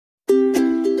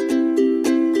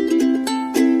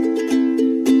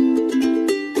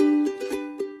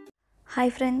Hi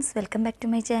friends, welcome back to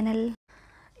my channel.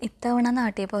 ഇത്തവണ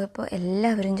നാട്ടിൽ പോയപ്പോൾ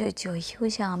എല്ലാവരും ചോദിച്ചു, അയ്യോ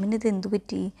ശ്യാമിന് ഇത് എന്തു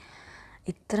പറ്റി,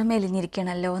 ഇത്ര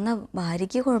മെലിഞ്ഞിരിക്കണമല്ലോ, എന്നാൽ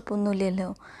ഭാര്യയ്ക്ക് കുഴപ്പമൊന്നുമില്ലല്ലോ.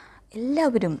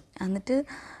 എല്ലാവരും എന്നിട്ട്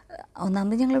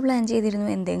ഒന്നാമത് ഞങ്ങൾ പ്ലാൻ ചെയ്തിരുന്നു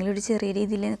എന്തെങ്കിലും ഒരു ചെറിയ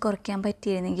രീതിയിൽ കുറയ്ക്കാൻ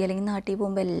പറ്റിയിരുന്നെങ്കിൽ, അല്ലെങ്കിൽ നാട്ടിൽ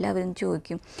പോകുമ്പോൾ എല്ലാവരും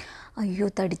ചോദിക്കും അയ്യോ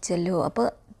തടിച്ചല്ലോ. അപ്പോൾ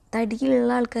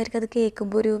തടിയിലുള്ള ആൾക്കാർക്ക് അത്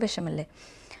കേൾക്കുമ്പോൾ ഒരു വിഷമല്ലേ.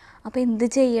 അപ്പോൾ എന്ത്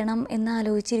ചെയ്യണം എന്ന്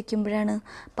ആലോചിച്ചിരിക്കുമ്പോഴാണ്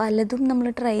പലതും നമ്മൾ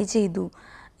ട്രൈ ചെയ്തു.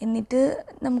 എന്നിട്ട്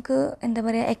നമുക്ക് എന്താ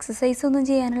പറയുക, എക്സസൈസ് ഒന്നും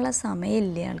ചെയ്യാനുള്ള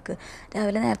സമയമില്ല ആൾക്ക്.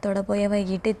 രാവിലെ നേരത്തോടെ പോയാൽ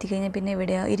വൈകിട്ട് എത്തിക്കഴിഞ്ഞാൽ പിന്നെ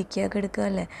എവിടെയാണ് ഇരിക്കുക കിടക്കുക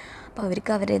അല്ലേ. അപ്പോൾ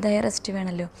അവർക്ക് അവരുടേതായ റെസ്റ്റ്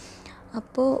വേണമല്ലോ.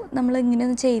 അപ്പോൾ നമ്മൾ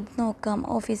ഇങ്ങനെയൊന്ന് ചെയ്ത് നോക്കാം,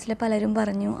 ഓഫീസിലെ പലരും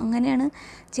പറഞ്ഞു. അങ്ങനെയാണ്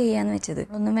ചെയ്യാമെന്ന് വെച്ചത്.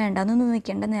 ഒന്നും വേണ്ടാന്നൊന്നും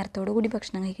വയ്ക്കേണ്ട, നേരത്തോടു കൂടി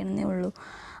ഭക്ഷണം കഴിക്കണമെന്നേ ഉള്ളൂ.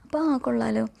 അപ്പോൾ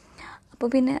കൊള്ളാലോ. അപ്പോൾ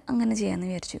പിന്നെ അങ്ങനെ ചെയ്യാമെന്ന്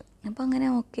വിചാരിച്ചു. അപ്പോൾ അങ്ങനെ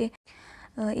ഓക്കെ.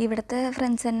 ഇവിടുത്തെ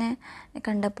ഫ്രണ്ട്സ് തന്നെ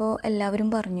കണ്ടപ്പോൾ എല്ലാവരും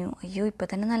പറഞ്ഞു, അയ്യോ ഇപ്പോൾ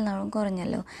തന്നെ നല്ലോണം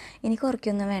കുറഞ്ഞല്ലോ, ഇനി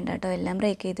കുറയ്ക്കൊന്നും വേണ്ട കേട്ടോ, എല്ലാം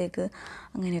ബ്രേക്ക് ചെയ്തേക്ക്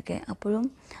അങ്ങനെയൊക്കെ. അപ്പോഴും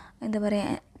എന്താ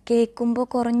പറയുക, കേൾക്കുമ്പോൾ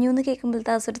കുറഞ്ഞു എന്ന്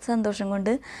കേൾക്കുമ്പോഴത്തെ ആ ഒരു സന്തോഷം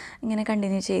കൊണ്ട് ഇങ്ങനെ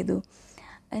കണ്ടിന്യൂ ചെയ്തു.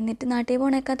 എന്നിട്ട് നാട്ടിൽ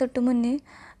പോണേക്കാൾ തൊട്ട് മുന്നേ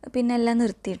പിന്നെ എല്ലാം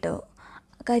നിർത്തിയിട്ടോ.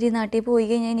 കാര്യം നാട്ടിൽ പോയി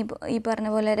കഴിഞ്ഞാൽ ഇനി ഈ പറഞ്ഞ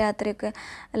പോലെ രാത്രിയൊക്കെ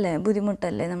അല്ലേ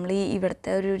ബുദ്ധിമുട്ടല്ലേ നമ്മൾ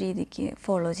ഇവിടുത്തെ ഒരു രീതിക്ക്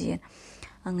ഫോളോ ചെയ്യാൻ.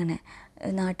 അങ്ങനെ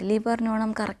നാട്ടിൽ ഈ പറഞ്ഞോണം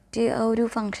കറക്റ്റ് ആ ഒരു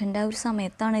ഫങ്ഷൻ്റെ ആ ഒരു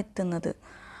സമയത്താണ് എത്തുന്നത്.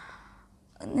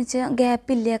 എന്ന് വെച്ചാൽ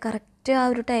ഗ്യാപ്പില്ല, കറക്റ്റ് ആ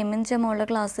ഒരു ടൈം. എന്ന് വെച്ചാൽ മോളുടെ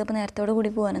ക്ലാസ് അപ്പോൾ നേരത്തോടെ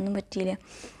കൂടി പോകാനൊന്നും പറ്റിയില്ല.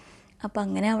 അപ്പോൾ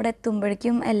അങ്ങനെ അവിടെ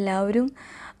എത്തുമ്പോഴേക്കും എല്ലാവരും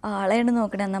ആളെയാണ്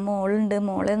നോക്കണേ. എന്നാൽ മോളുണ്ട്,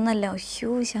 മോളെന്നല്ല, അയ്യോ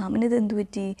ശ്യാമിന് ഇത് എന്ത്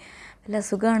പറ്റി, വല്ല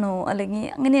അസുഖമാണോ, അല്ലെങ്കിൽ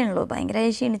അങ്ങനെയാണല്ലോ.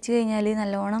 ഭയങ്കരമായി ക്ഷീണിച്ച് കഴിഞ്ഞാൽ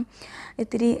നല്ലോണം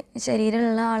ഇത്തിരി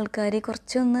ശരീരമുള്ള ആൾക്കാർ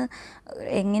കുറച്ചൊന്ന്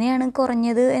എങ്ങനെയാണ്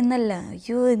കുറഞ്ഞത് എന്നല്ല,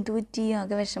 അയ്യോ എന്ത് പറ്റി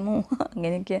ആകെ വിഷമോ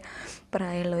അങ്ങനെയൊക്കെ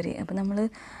പ്രായമുള്ളവർ. അപ്പോൾ നമ്മൾ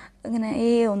ഇങ്ങനെ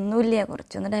ഒന്നുമില്ല,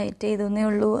 കുറച്ചൊന്ന് ഡയറ്റ് ചെയ്തേ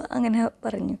ഉള്ളൂ അങ്ങനെ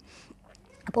പറഞ്ഞു.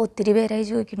 അപ്പോൾ ഒത്തിരി പേരായി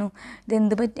ചോദിക്കണു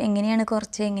ഇതെന്ത് എങ്ങനെയാണ്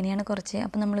കുറച്ചേ.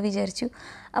 അപ്പോൾ നമ്മൾ വിചാരിച്ചു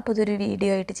അപ്പോൾ ഇതൊരു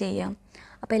വീഡിയോ ആയിട്ട് ചെയ്യാം,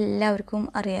 അപ്പോൾ എല്ലാവർക്കും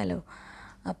അറിയാലോ.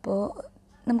 അപ്പോൾ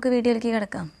നമുക്ക് വീഡിയോയിലേക്ക്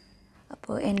കിടക്കാം.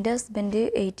 അപ്പോൾ എൻ്റെ ഹസ്ബൻഡ്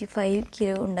 85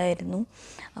 കിലോ ഉണ്ടായിരുന്നു.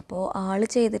 അപ്പോൾ ആൾ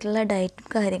ചെയ്തിട്ടുള്ള ഡയറ്റും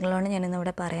കാര്യങ്ങളാണ്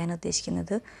ഞാനിന്നിവിടെ പറയാൻ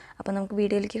ഉദ്ദേശിക്കുന്നത്. അപ്പോൾ നമുക്ക്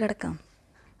വീഡിയോയിലേക്ക് കിടക്കാം.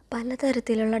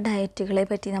 പലതരത്തിലുള്ള ഡയറ്റുകളെ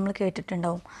പറ്റി നമ്മൾ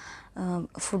കേട്ടിട്ടുണ്ടാവും.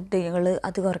 ഫുഡുകൾ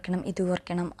അത് കുറയ്ക്കണം ഇത്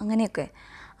കുറയ്ക്കണം അങ്ങനെയൊക്കെ.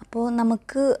 അപ്പോൾ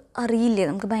നമുക്ക് അറിയില്ല,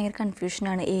 നമുക്ക് ഭയങ്കര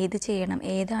കൺഫ്യൂഷനാണ് ഏത് ചെയ്യണം,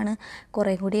 ഏതാണ്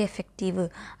കുറേ കൂടി എഫക്റ്റീവ്.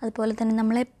 അതുപോലെ തന്നെ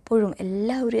നമ്മളെപ്പോഴും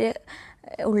എല്ലാവരുടെ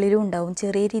ഉള്ളിലും ഉണ്ടാവും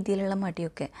ചെറിയ രീതിയിലുള്ള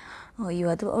മടിയൊക്കെ, അയ്യോ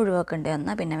അത് ഒഴിവാക്കണ്ടേ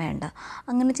എന്നാൽ പിന്നെ വേണ്ട,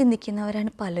 അങ്ങനെ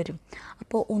ചിന്തിക്കുന്നവരാണ് പലരും.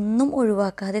 അപ്പോൾ ഒന്നും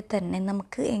ഒഴിവാക്കാതെ തന്നെ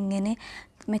നമുക്ക് എങ്ങനെ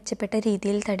മെച്ചപ്പെട്ട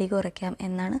രീതിയിൽ തടി കുറയ്ക്കാം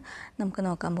എന്നാണ് നമുക്ക്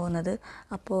നോക്കാൻ പോകുന്നത്.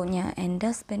 അപ്പോൾ എൻ്റെ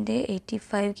ഹസ്ബൻഡ്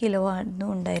 85 കിലോ ആണ്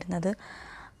ഉണ്ടായിരുന്നത്.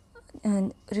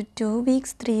 ഒരു 2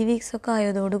 വീക്സ് 3 വീക്സ് ഒക്കെ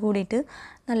ആയതോട് കൂടിയിട്ട്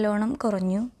നല്ലോണം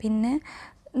കുറഞ്ഞു. പിന്നെ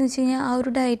എന്ന് വെച്ച് കഴിഞ്ഞാൽ ആ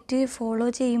ഒരു ഡയറ്റ് ഫോളോ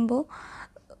ചെയ്യുമ്പോൾ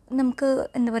നമുക്ക്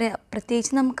എന്താ പറയുക,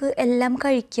 പ്രത്യേകിച്ച് നമുക്ക് എല്ലാം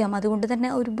കഴിക്കാം, അതുകൊണ്ട് തന്നെ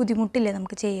ഒരു ബുദ്ധിമുട്ടില്ല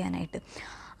നമുക്ക് ചെയ്യാനായിട്ട്.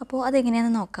 അപ്പോൾ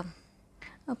അതെങ്ങനെയാണെന്ന് നോക്കാം.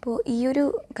 അപ്പോൾ ഈ ഒരു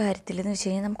കാര്യത്തിൽ എന്ന് വെച്ച്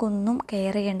കഴിഞ്ഞാൽ നമുക്കൊന്നും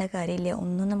കെയർ ചെയ്യേണ്ട കാര്യമില്ല,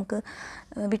 ഒന്നും നമുക്ക്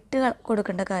വിട്ട്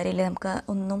കൊടുക്കേണ്ട കാര്യമില്ല. നമുക്ക്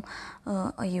ഒന്നും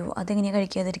അയ്യോ അതെങ്ങനെയാണ്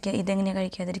കഴിക്കാതിരിക്കുക ഇതെങ്ങനെയാണ്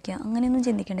കഴിക്കാതിരിക്കുക അങ്ങനെയൊന്നും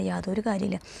ചിന്തിക്കേണ്ട യാതൊരു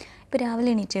കാര്യമില്ല. ഇപ്പോൾ രാവിലെ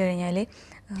എണീറ്റ് കഴിഞ്ഞാൽ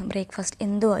ബ്രേക്ക്ഫാസ്റ്റ്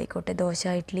എന്തോ ആയിക്കോട്ടെ, ദോശ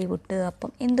ഇഡ്ഡലി പുട്ട്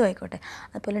അപ്പം എന്തോ ആയിക്കോട്ടെ,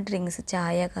 അതുപോലെ ഡ്രിങ്ക്സ്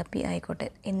ചായ കാപ്പി ആയിക്കോട്ടെ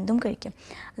എന്തും കഴിക്കാം.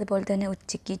 അതുപോലെ തന്നെ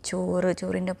ഉച്ചയ്ക്ക്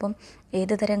ചോറിൻ്റെ ഒപ്പം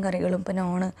ഏത് തരം കറികളും, ഇപ്പോൾ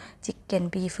നോണ് ചിക്കൻ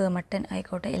ബീഫ് മട്ടൻ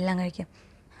ആയിക്കോട്ടെ എല്ലാം കഴിക്കാം.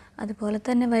 അതുപോലെ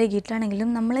തന്നെ വൈകിട്ടാണെങ്കിലും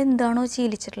നമ്മൾ എന്താണോ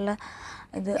ശീലിച്ചിട്ടുള്ള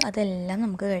അതെല്ലാം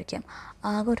നമുക്ക് കഴിക്കാം.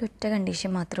 ആകെ ഒരൊറ്റ കണ്ടീഷൻ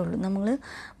മാത്രമേ ഉള്ളൂ, നമ്മൾ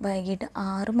വൈകിട്ട്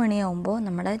 6 മണിയാവുമ്പോൾ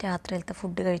നമ്മുടെ രാത്രിയിലത്തെ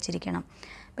ഫുഡ് കഴിച്ചിരിക്കണം,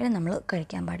 പിന്നെ നമ്മൾ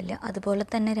കഴിക്കാൻ പാടില്ല. അതുപോലെ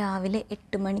തന്നെ രാവിലെ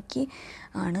 8 മണിക്ക്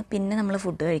ആണ് പിന്നെ നമ്മൾ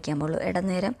ഫുഡ് കഴിക്കാൻ പാടുള്ളൂ,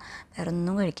 ഇടനേരം വേറെ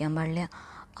ഒന്നും കഴിക്കാൻ പാടില്ല.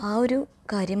 ആ ഒരു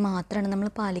കാര്യം മാത്രമാണ് നമ്മൾ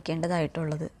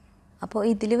പാലിക്കേണ്ടതായിട്ടുള്ളത്. അപ്പോൾ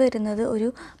ഇതിൽ വരുന്നത് ഒരു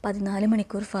 14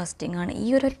 മണിക്കൂർ ഫാസ്റ്റിംഗ് ആണ്. ഈ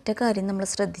ഒരൊറ്റ കാര്യം നമ്മൾ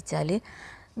ശ്രദ്ധിച്ചാൽ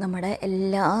നമ്മുടെ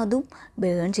എല്ലാതും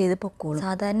ബേൺ ചെയ്ത് പൊക്കോളും.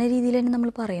 സാധാരണ രീതിയിൽ തന്നെ നമ്മൾ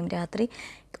പറയും രാത്രി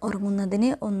ഉറങ്ങുന്നതിന്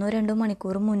 1-2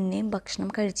 മണിക്കൂർ മുന്നേ ഭക്ഷണം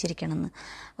കഴിച്ചിരിക്കണമെന്ന്.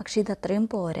 പക്ഷേ ഇതത്രയും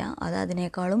പോരാ,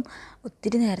 അതിനേക്കാളും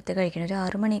ഒത്തിരി നേരത്തെ കഴിക്കണം. ഒരു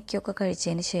 6 മണിക്കൊക്കെ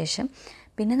കഴിച്ചതിന് ശേഷം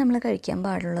പിന്നെ നമ്മൾ കഴിക്കാൻ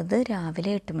പാടുള്ളത്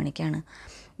രാവിലെ 8 മണിക്കാണ്.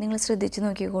 നിങ്ങൾ ശ്രദ്ധിച്ച്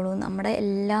നോക്കിക്കോളൂ, നമ്മുടെ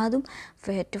എല്ലാതും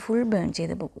ഫാറ്റ് ഫുൾ ബേൺ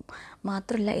ചെയ്ത് പോകും.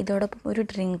 മാത്രമല്ല ഇതോടൊപ്പം ഒരു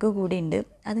ഡ്രിങ്ക് കൂടി ഉണ്ട്,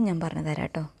 അത് ഞാൻ പറഞ്ഞു തരാം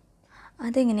കേട്ടോ.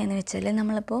 അതെങ്ങനെയാണെന്ന് വെച്ചാൽ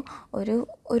നമ്മളിപ്പോൾ ഒരു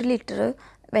ലിറ്റർ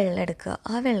വെള്ളം എടുക്കുക,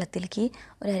 ആ വെള്ളത്തിലേക്ക്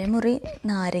ഒരു അരമുറി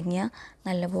നാരങ്ങ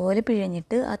നല്ലപോലെ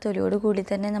പിഴിഞ്ഞിട്ട് ആ തൊലിയോട് കൂടി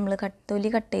തന്നെ നമ്മൾ തൊലി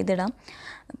കട്ട് ചെയ്തിടാം.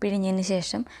 പിഴിഞ്ഞതിന്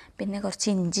ശേഷം പിന്നെ കുറച്ച്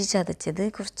ഇഞ്ചി ചതച്ചത്,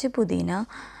 കുറച്ച് പുതിന,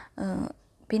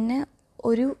 പിന്നെ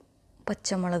ഒരു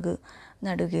പച്ചമുളക്,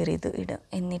 നടുകീറിയത് ഇടുക.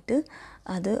 എന്നിട്ട്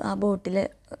അത് ആ ബോട്ടിൽ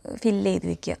ഫില്ല് ചെയ്ത്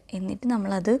വെക്കുക. എന്നിട്ട്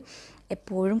നമ്മളത്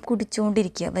എപ്പോഴും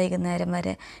കുടിച്ചുകൊണ്ടിരിക്കുക വൈകുന്നേരം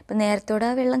വരെ. ഇപ്പം നേരത്തോടെ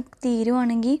ആ വെള്ളം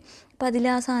തീരുവാണെങ്കിൽ അപ്പം അതിൽ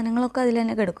ആ സാധനങ്ങളൊക്കെ അതിൽ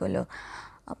തന്നെ കിടക്കുമല്ലോ.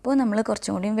 അപ്പോൾ നമ്മൾ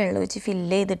കുറച്ചും കൂടിയും വെള്ളം ഒഴിച്ച്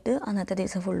ഫില്ല് ചെയ്തിട്ട് അന്നത്തെ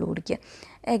ദിവസം ഫുള്ള് കുടിക്കുക.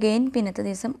 എഗെയിൻ പിന്നത്തെ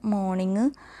ദിവസം മോർണിംഗ്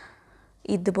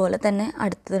ഇതുപോലെ തന്നെ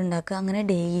അടുത്തത് ഉണ്ടാക്കുക. അങ്ങനെ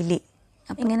ഡെയിലി.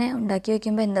 അപ്പം ഇങ്ങനെ ഉണ്ടാക്കി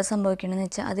വയ്ക്കുമ്പോൾ എന്താ സംഭവിക്കണമെന്ന്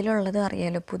വെച്ചാൽ അതിലുള്ളത്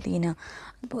അറിയാമല്ലോ, പുതിന,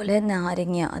 അതുപോലെ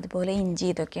നാരങ്ങ, അതുപോലെ ഇഞ്ചി,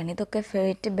 ഇതൊക്കെയാണ്. ഇതൊക്കെ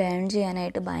ഫാറ്റ് ബേൺ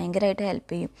ചെയ്യാനായിട്ട് ഭയങ്കരമായിട്ട്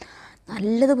ഹെൽപ്പ് ചെയ്യും.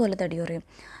 നല്ലതുപോലെ തടി കുറയും.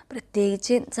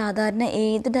 പ്രത്യേകിച്ച് സാധാരണ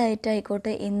ഏത് ഡയറ്റ്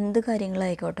ആയിക്കോട്ടെ, എന്ത്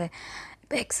കാര്യങ്ങളായിക്കോട്ടെ,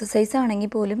 ഇപ്പോൾ എക്സസൈസ് ആണെങ്കിൽ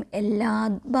പോലും എല്ലാ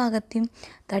ഭാഗത്തെയും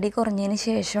തടി കുറഞ്ഞതിന്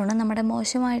ശേഷമാണ് നമ്മുടെ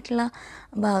മോശമായിട്ടുള്ള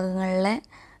ഭാഗങ്ങളിലെ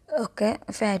ഒക്കെ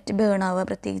ഫാറ്റ് ബേൺ ആവുക,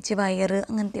 പ്രത്യേകിച്ച് വയറ്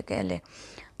അങ്ങനത്തെയൊക്കെ അല്ലേ.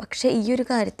 പക്ഷേ ഈ ഒരു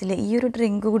കാര്യത്തിൽ ഈ ഒരു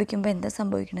ഡ്രിങ്ക് കുടിക്കുമ്പോൾ എന്താ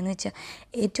സംഭവിക്കണമെന്ന് വെച്ചാൽ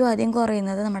ഏറ്റവും ആദ്യം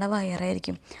കുറയുന്നത് നമ്മുടെ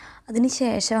വയറായിരിക്കും. അതിന്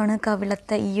ശേഷമാണ്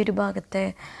കവിളത്തെ ഈ ഒരു ഭാഗത്തെ,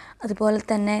 അതുപോലെ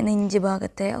തന്നെ നെഞ്ച്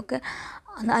ഭാഗത്തെ ഒക്കെ.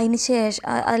 അതിന് ശേഷം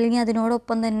അല്ലെങ്കിൽ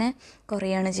അതിനോടൊപ്പം തന്നെ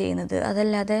കുറയാണ് ചെയ്യുന്നത്.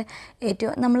 അതല്ലാതെ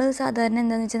ഏറ്റവും നമ്മൾ സാധാരണ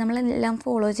എന്താണെന്ന് വെച്ചാൽ നമ്മളെല്ലാം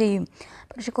ഫോളോ ചെയ്യും,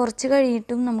 പക്ഷെ കുറച്ച്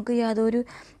കഴിഞ്ഞിട്ടും നമുക്ക് യാതൊരു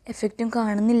എഫക്റ്റും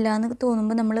കാണുന്നില്ല എന്ന്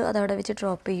തോന്നുമ്പോൾ നമ്മൾ അതവിടെ വെച്ച്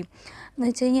ഡ്രോപ്പ് ചെയ്യും. എന്ന്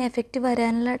വെച്ച് കഴിഞ്ഞാൽ എഫക്റ്റ്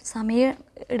വരാനുള്ള സമയം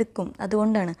എടുക്കും,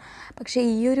 അതുകൊണ്ടാണ്. പക്ഷേ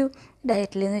ഈ ഒരു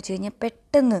ഡയറ്റിൽ എന്ന് വെച്ച് കഴിഞ്ഞാൽ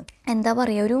പെട്ടെന്ന് എന്താ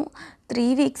പറയുക, ഒരു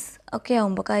 3 weeks ഒക്കെ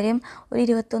ആകുമ്പോൾ, കാര്യം ഒരു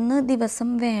 21 ദിവസം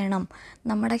വേണം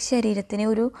നമ്മുടെ ശരീരത്തിന്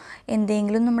ഒരു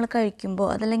എന്തെങ്കിലും നമ്മൾ കഴിക്കുമ്പോൾ,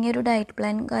 അതല്ലെങ്കിൽ ഒരു ഡയറ്റ്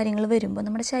പ്ലാൻ കാര്യങ്ങൾ വരുമ്പോൾ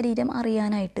നമ്മുടെ ശരീരം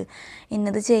അറിയാനായിട്ട്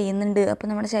ഇന്നത് ചെയ്യുന്നുണ്ട്, അപ്പോൾ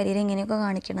നമ്മുടെ ശരീരം ഇങ്ങനെയൊക്കെ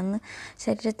കാണിക്കണമെന്ന്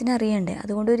ശരീരത്തിന് അറിയണ്ടേ.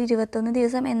 അതുകൊണ്ട് ഒരു 21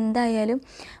 ദിവസം എന്തായാലും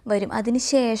വരും. അതിന്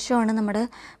ശേഷമാണ് നമ്മുടെ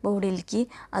ബോഡിയിലേക്ക്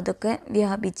അതൊക്കെ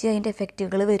വ്യാപിച്ച് അതിൻ്റെ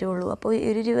എഫക്റ്റുകൾ വരുള്ളൂ. അപ്പോൾ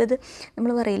ഒരു 20 നമ്മൾ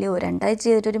പറയില്ലേ, 2 ആഴ്ച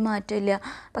ചെയ്തിട്ടൊരു മാറ്റമില്ല,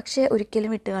 പക്ഷേ ഒരിക്കലും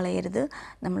വിട്ട് കളയരുത്.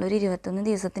 നമ്മളൊരു 21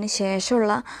 ദിവസത്തിന്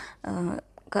ശേഷമുള്ള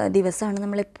ദിവസമാണ്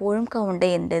നമ്മളെപ്പോഴും കൗണ്ട്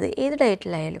ചെയ്യേണ്ടത്, ഏത്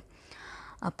ഡയറ്റിലായാലും.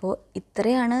 അപ്പോൾ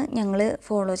ഇത്രയാണ് ഞങ്ങൾ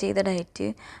ഫോളോ ചെയ്ത ഡയറ്റ്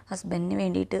ഹസ്ബൻഡിന്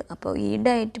വേണ്ടിയിട്ട്. അപ്പോൾ ഈ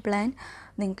ഡയറ്റ് പ്ലാൻ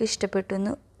നിങ്ങൾക്ക് ഇഷ്ടപ്പെട്ടു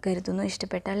എന്ന് കരുതുന്നു.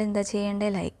 ഇഷ്ടപ്പെട്ടാൽ എന്താ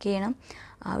ചെയ്യേണ്ടത്? ലൈക്ക് ചെയ്യണം,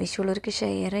 ആവശ്യമുള്ളവർക്ക്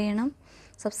ഷെയർ ചെയ്യണം,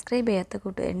 സബ്സ്ക്രൈബ് ചെയ്യാത്ത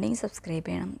കൂട്ടുകാരുണ്ടെങ്കിൽ സബ്സ്ക്രൈബ്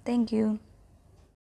ചെയ്യണം. താങ്ക്